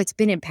 How it's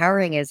been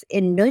empowering is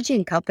in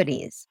nudging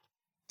companies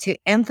to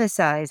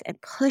emphasize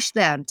and push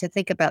them to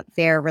think about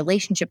their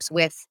relationships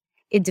with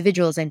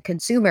individuals and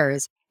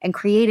consumers and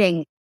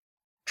creating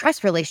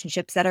trust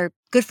relationships that are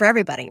good for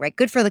everybody, right?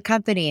 Good for the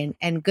company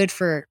and good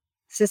for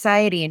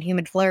society and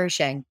human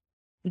flourishing.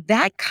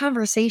 That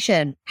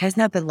conversation has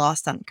not been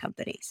lost on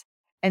companies.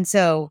 And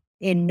so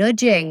in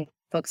nudging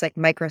folks like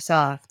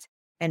Microsoft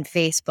and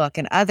Facebook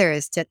and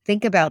others to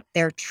think about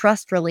their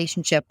trust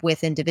relationship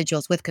with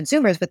individuals, with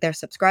consumers, with their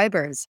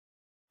subscribers,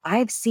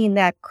 I've seen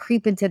that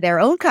creep into their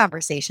own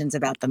conversations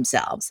about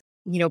themselves.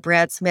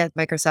 Brad Smith,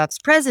 Microsoft's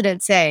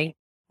president, saying,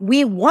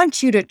 we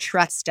want you to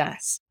trust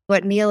us.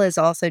 What Neil is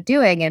also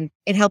doing and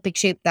in helping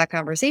shape that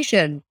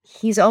conversation,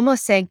 he's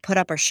almost saying, put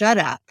up or shut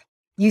up.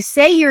 You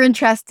say you're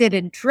interested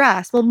in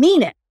trust, well,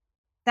 mean it.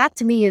 That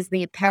to me is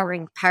the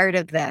empowering part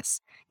of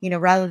this,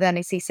 rather than,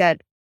 as he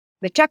said,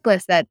 the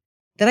checklist that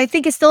I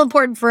think is still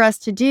important for us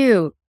to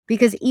do,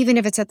 because even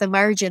if it's at the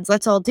margins,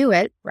 let's all do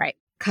it. Right.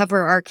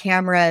 Cover our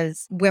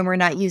cameras when we're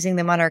not using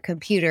them on our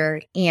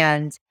computer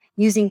and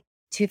using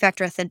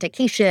two-factor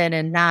authentication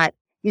and not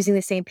using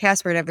the same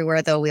password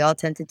everywhere, though we all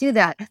tend to do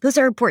that. Those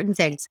are important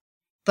things.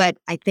 But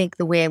I think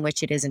the way in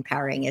which it is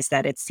empowering is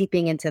that it's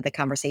seeping into the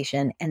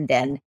conversation and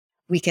then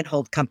we can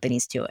hold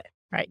companies to it.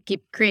 Right.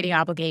 Keep creating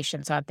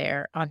obligations on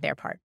their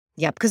part.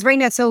 Yeah, because right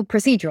now it's so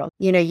procedural.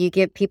 You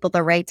give people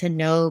the right to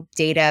know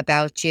data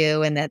about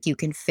you and that you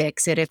can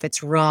fix it if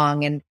it's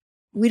wrong. And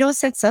we don't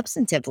set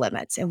substantive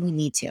limits, and we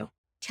need to.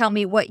 Tell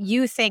me what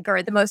you think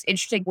are the most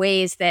interesting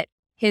ways that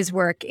his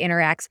work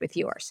interacts with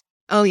yours.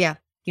 Oh, yeah.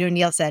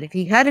 Neil said, if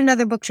he had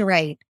another book to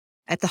write,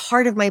 at the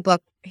heart of my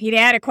book, he'd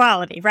add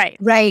equality, right?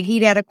 Right.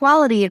 He'd add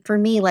equality. And for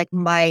me,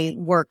 my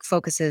work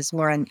focuses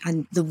more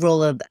on the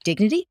role of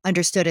dignity,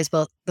 understood as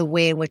both the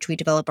way in which we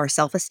develop our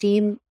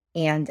self-esteem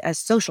and as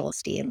social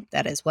esteem.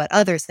 That is what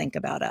others think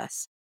about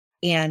us.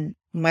 And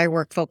my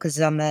work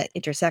focuses on the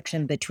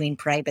intersection between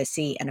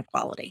privacy and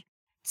equality.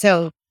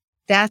 So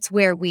that's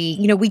where we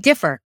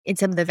differ in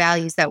some of the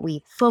values that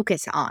we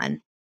focus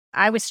on.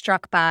 I was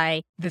struck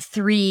by the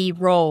three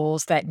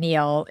roles that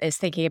Neil is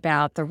thinking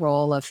about, the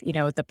role of,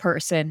 the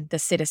person, the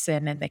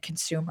citizen, and the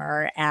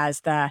consumer as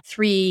the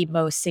three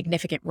most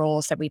significant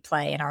roles that we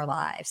play in our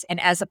lives.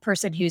 And as a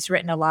person who's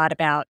written a lot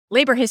about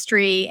labor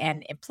history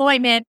and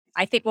employment,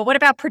 I think, well, what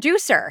about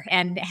producer?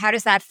 And how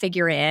does that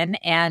figure in?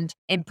 And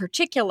in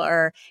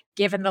particular,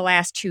 given the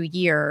last 2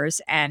 years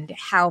and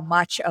how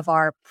much of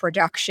our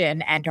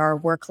production and our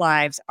work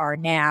lives are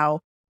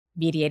now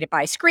mediated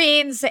by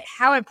screens,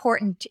 how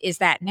important is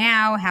that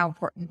now? How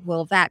important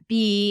will that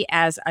be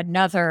as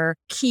another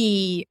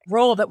key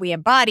role that we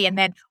embody? And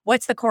then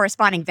what's the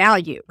corresponding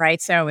value,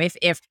 right? So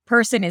if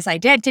person is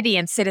identity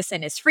and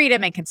citizen is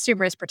freedom and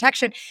consumer is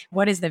protection,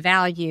 what is the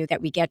value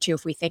that we get to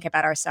if we think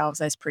about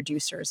ourselves as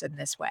producers in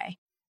this way?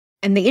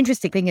 And the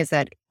interesting thing is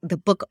that the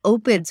book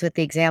opens with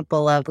the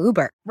example of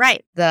Uber.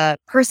 Right. The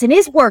person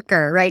is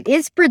worker, right?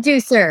 Is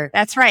producer.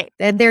 That's right.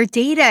 And their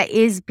data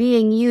is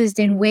being used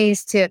in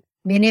ways to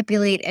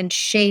manipulate and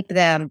shape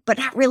them, but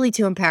not really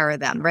to empower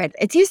them, right?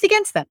 It's used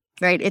against them,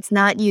 right? It's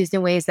not used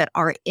in ways that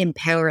are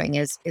empowering,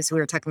 as we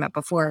were talking about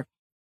before.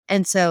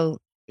 And so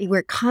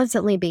we're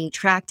constantly being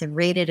tracked and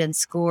rated and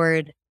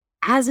scored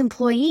as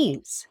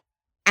employees,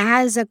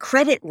 as a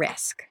credit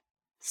risk.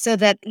 So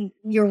that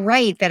you're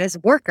right, that as a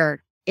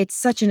worker, it's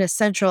such an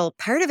essential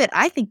part of it.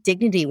 I think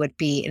dignity would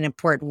be an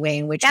important way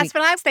in which That's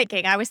what I was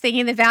thinking. I was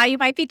thinking the value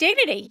might be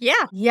dignity.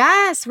 Yeah.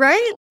 Yes,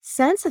 right?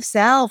 Sense of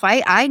self.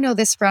 I know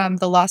this from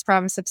The Lost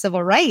Promise of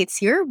Civil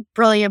Rights, your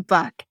brilliant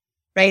book,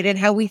 right? And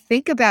how we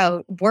think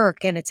about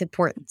work and its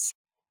importance.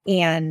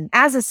 and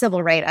as a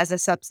civil right, as a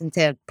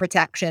substantive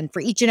protection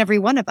for each and every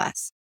one of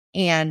us.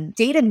 And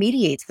data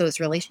mediates those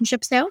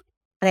relationships now.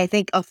 And I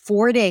think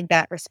affording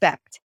that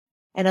respect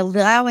and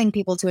allowing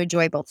people to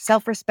enjoy both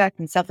self-respect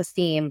and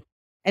self-esteem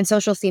and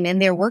social esteem in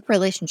their work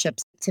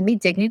relationships, to me,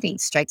 dignity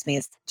strikes me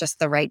as just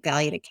the right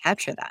value to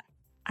capture that.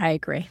 I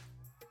agree.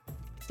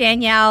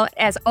 Danielle,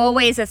 as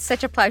always, it's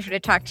such a pleasure to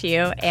talk to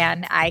you,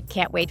 and I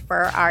can't wait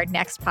for our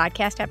next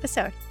podcast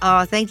episode.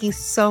 Oh, thank you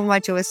so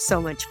much. It was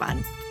so much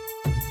fun.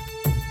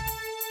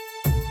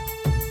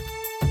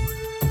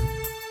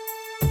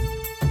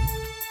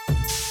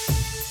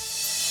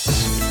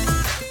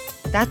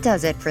 That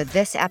does it for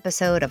this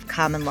episode of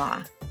Common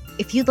Law.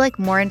 If you'd like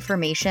more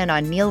information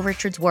on Neil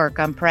Richards' work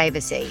on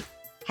privacy,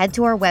 head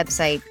to our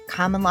website,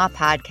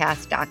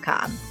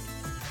 commonlawpodcast.com.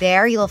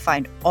 There you'll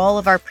find all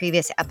of our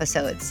previous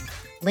episodes,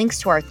 links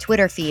to our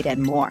Twitter feed,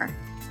 and more.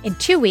 In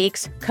 2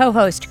 weeks,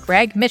 co-host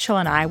Greg Mitchell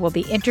and I will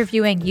be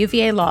interviewing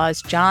UVA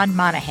Law's John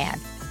Monahan,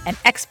 an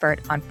expert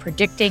on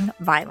predicting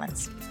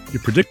violence. You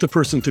predict a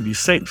person to be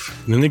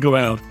safe, and then they go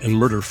out and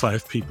murder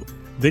 5 people.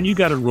 Then you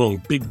got it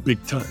wrong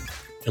big time.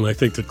 And I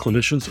think the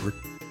clinicians are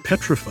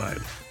petrified.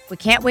 We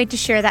can't wait to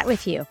share that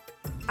with you.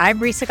 I'm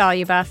Risa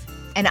Goluboff.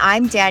 And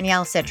I'm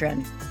Danielle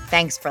Citron.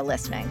 Thanks for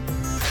listening.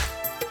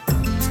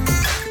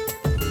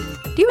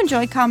 Do you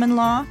enjoy Common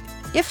Law?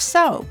 If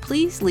so,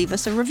 please leave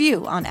us a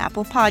review on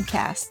Apple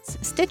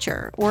Podcasts,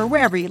 Stitcher, or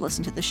wherever you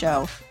listen to the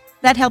show.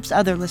 That helps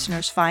other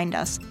listeners find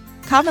us.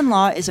 Common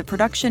Law is a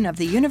production of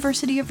the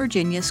University of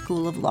Virginia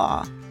School of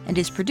Law and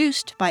is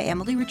produced by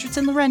Emily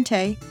Richardson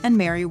Lorente and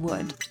Mary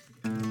Wood.